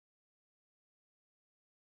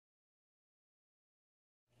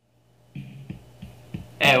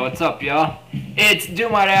Hey, what's up, y'all? It's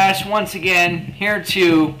DoomiteAsh once again, here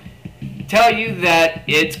to tell you that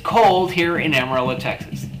it's cold here in Amarillo,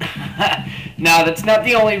 Texas. Now, that's not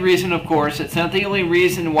the only reason, of course. It's not the only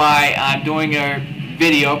reason why I'm doing a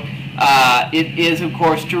video. It is, of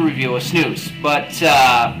course, to review a snus. But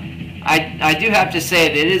I do have to say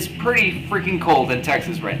that it is pretty freaking cold in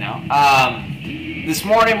Texas right now. This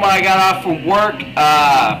morning when I got off from work,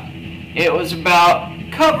 it was about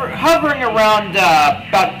hovering around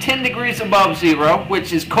about 10 degrees above zero,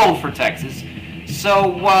 which is cold for Texas.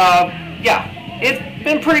 So, yeah, it's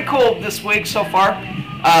been pretty cold this week so far.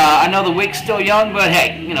 I know the week's still young, but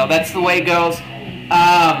hey, you know, that's the way it goes.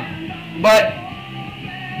 But,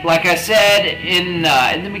 like I said in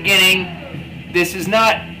the beginning, this is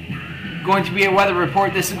not going to be a weather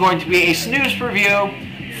report. This is going to be a snus review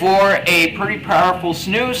for a pretty powerful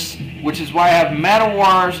snus, which is why I have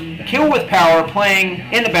Man-O-War's Kill With Power playing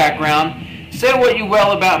in the background. Say what you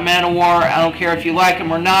will about Man-O-War. I don't care if you like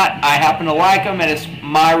them or not. I happen to like them, and it's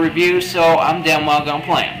my review, so I'm damn well going to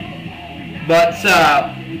play them. But,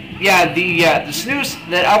 yeah, the snus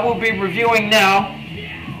that I will be reviewing now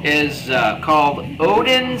is called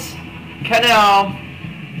Oden's Kanel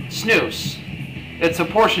Snus. It's a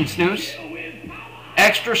portion snus.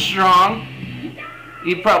 Extra strong.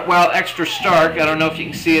 Well, extra stark. I don't know if you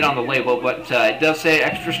can see it on the label, but it does say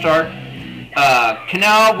extra stark.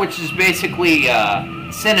 Kanel, which is basically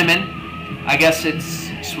cinnamon. I guess it's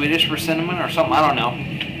Swedish for cinnamon or something. I don't know.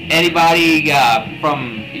 Anybody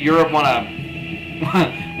from Europe wanna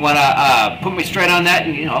put me straight on that?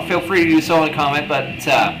 And you know, feel free to do so in a comment. But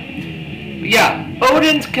yeah,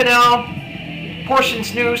 Oden's Kanel portion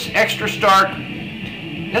snus, extra stark.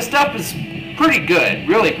 This stuff is pretty good,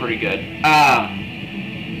 really pretty good.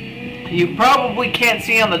 You probably can't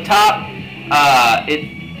see on the top, it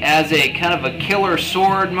has a kind of a killer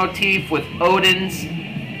sword motif with Oden's,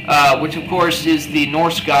 which of course is the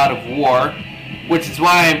Norse god of war, which is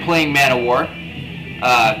why I'm playing Man-O-War,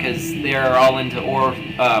 because they're all into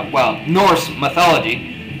Norse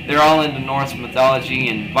mythology. They're all into Norse mythology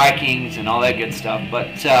and Vikings and all that good stuff.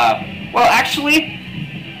 But, well, actually,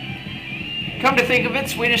 come to think of it,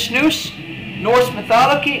 Swedish snus, Norse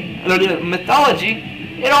mythology,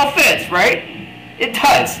 it all fits, right? It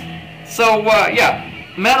does. So, yeah,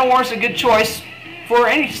 Man-O-War's a good choice for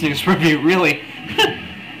any snus review, really.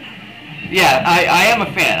 Yeah, I am a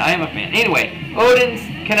fan. I am a fan. Anyway, Oden's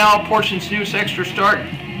Kanel portion snus extra stark.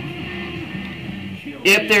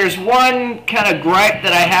 If there's one kind of gripe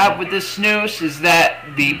that I have with this snus is that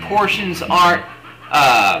the portions aren't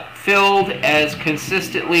filled as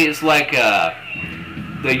consistently as like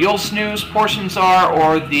the Yule Snus portions are,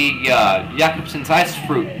 or the Jacobsen's Ice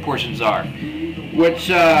Fruit portions are,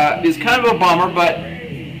 which is kind of a bummer, but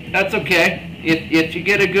that's okay. If you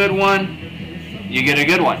get a good one, you get a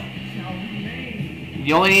good one.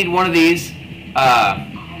 You only need one of these.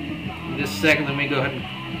 Just a second, let me go ahead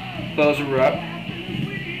and close her up.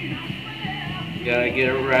 Gotta get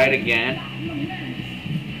it right again.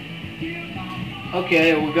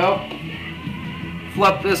 Okay, there we go.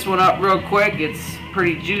 Fluff this one up real quick. It's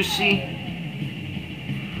pretty juicy.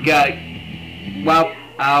 Got it. Well,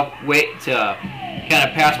 I'll wait to kind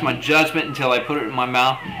of pass my judgment until I put it in my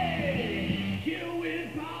mouth.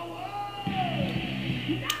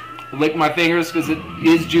 Lick my fingers because it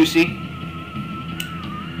is juicy.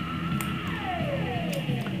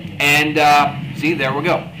 And see, there we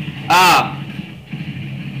go.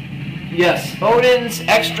 Yes, Oden's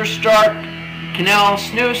Extra Stark Kanel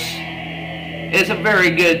Snus is a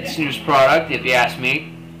very good snus product, if you ask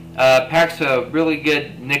me. Packs a really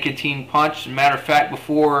good nicotine punch. As a matter of fact,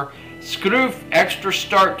 before Skruf Extra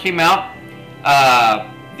Stark came out,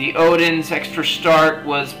 the Oden's Extra Stark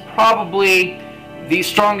was probably the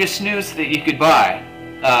strongest snus that you could buy.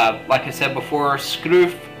 Like I said before,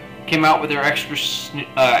 Skruf came out with their Extra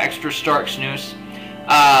Stark snus.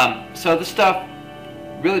 So this stuff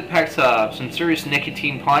really packs some serious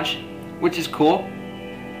nicotine punch, which is cool.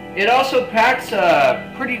 It also packs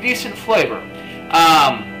a pretty decent flavor.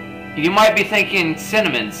 You might be thinking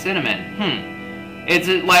cinnamon. Is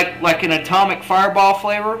it like an atomic fireball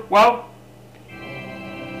flavor? Well,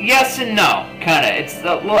 yes and no, kinda.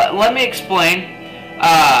 Let me explain.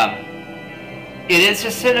 It is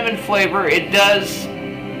a cinnamon flavor. It does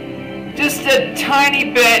just a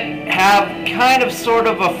tiny bit have kind of sort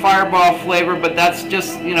of a fireball flavor, but that's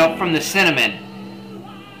just, you know, from the cinnamon.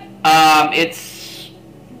 It's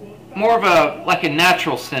more of like a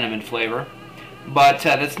natural cinnamon flavor, but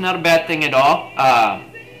that's not a bad thing at all.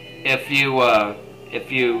 If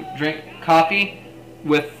you drink coffee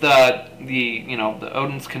with the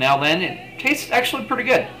Oden's Kanel, then it tastes actually pretty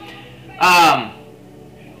good.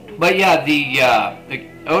 But yeah, the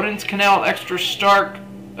Oden's Kanel Extra Stark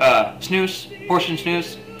Snus, portion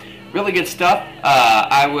snus, really good stuff.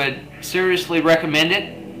 I would seriously recommend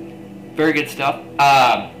it. Very good stuff.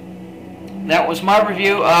 That was my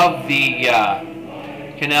review of the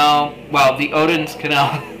Kanel, well, the Oden's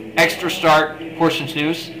Kanel Extra Stark portion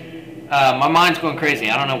snus. My mind's going crazy.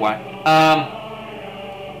 I don't know why.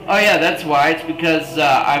 Oh yeah, that's why. It's because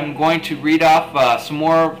I'm going to read off some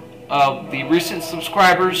more of the recent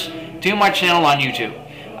subscribers to my channel on YouTube.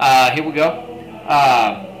 Here we go.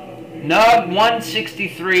 Nug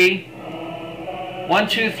 163,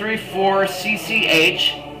 1234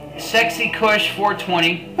 CCH, Sexy Kush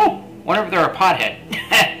 420. Whew, wonder if they're a pothead.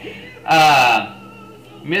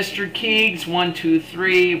 Mr. Keegs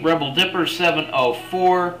 123, Rebel Dipper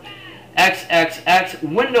 704, XXX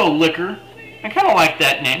Window Liquor. I kind of like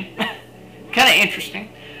that name. Kind of interesting.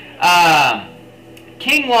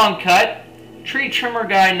 King Long Cut, Tree Trimmer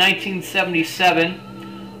Guy 1977,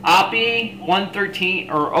 Oppie 113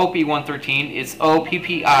 or Opie 113. It's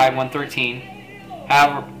OPPI 113.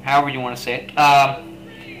 However you want to say it.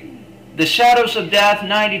 The Shadows of Death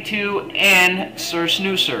 92 and Sir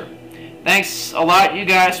Snoozer. Thanks a lot, you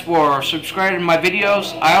guys, for subscribing to my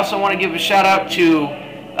videos. I also want to give a shout out to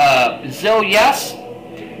Zil Yes.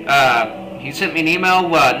 He sent me an email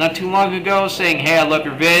not too long ago saying, "Hey, I love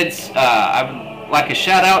your vids. I would like a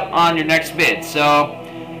shout out on your next vid." So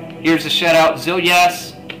here's a shout out, Zil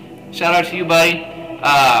Yes. Shout out to you, buddy.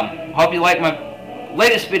 Hope you like my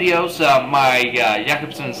latest videos, my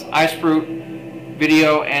Jakobsen's Ice Fruit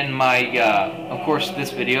video, and my, of course,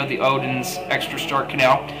 this video, the Oden's Extra Stark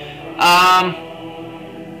Kanel.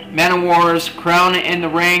 Man of War's Crown in the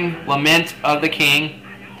Ring, Lament of the King.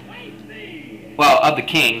 Well, of the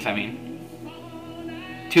Kings, I mean.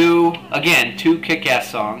 Two kick-ass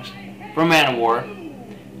songs from Man of War,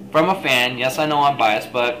 from a fan. Yes, I know I'm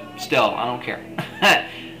biased, but still, I don't care.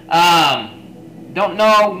 Don't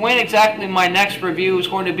know when exactly my next review is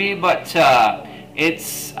going to be, but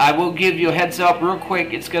I will give you a heads up real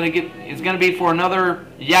quick. It's gonna be for another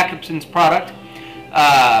Jakobsen's product.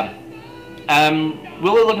 I'm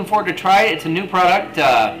really looking forward to try it. It's a new product,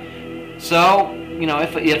 so you know,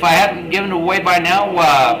 if I haven't given it away by now,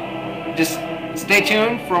 just stay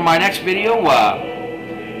tuned for my next video.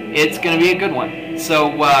 It's gonna be a good one.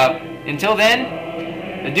 So until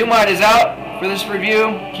then, the Doomite is out for this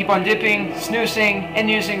review. Keep on dipping, snoozing, and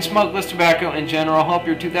using smokeless tobacco in general. Hope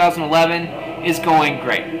your 2011 is going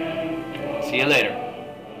great. See you later.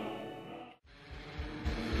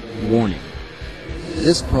 Warning.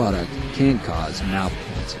 This product can cause mouth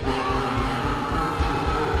cancer.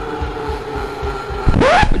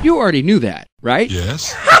 But you already knew that, right?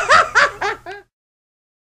 Yes.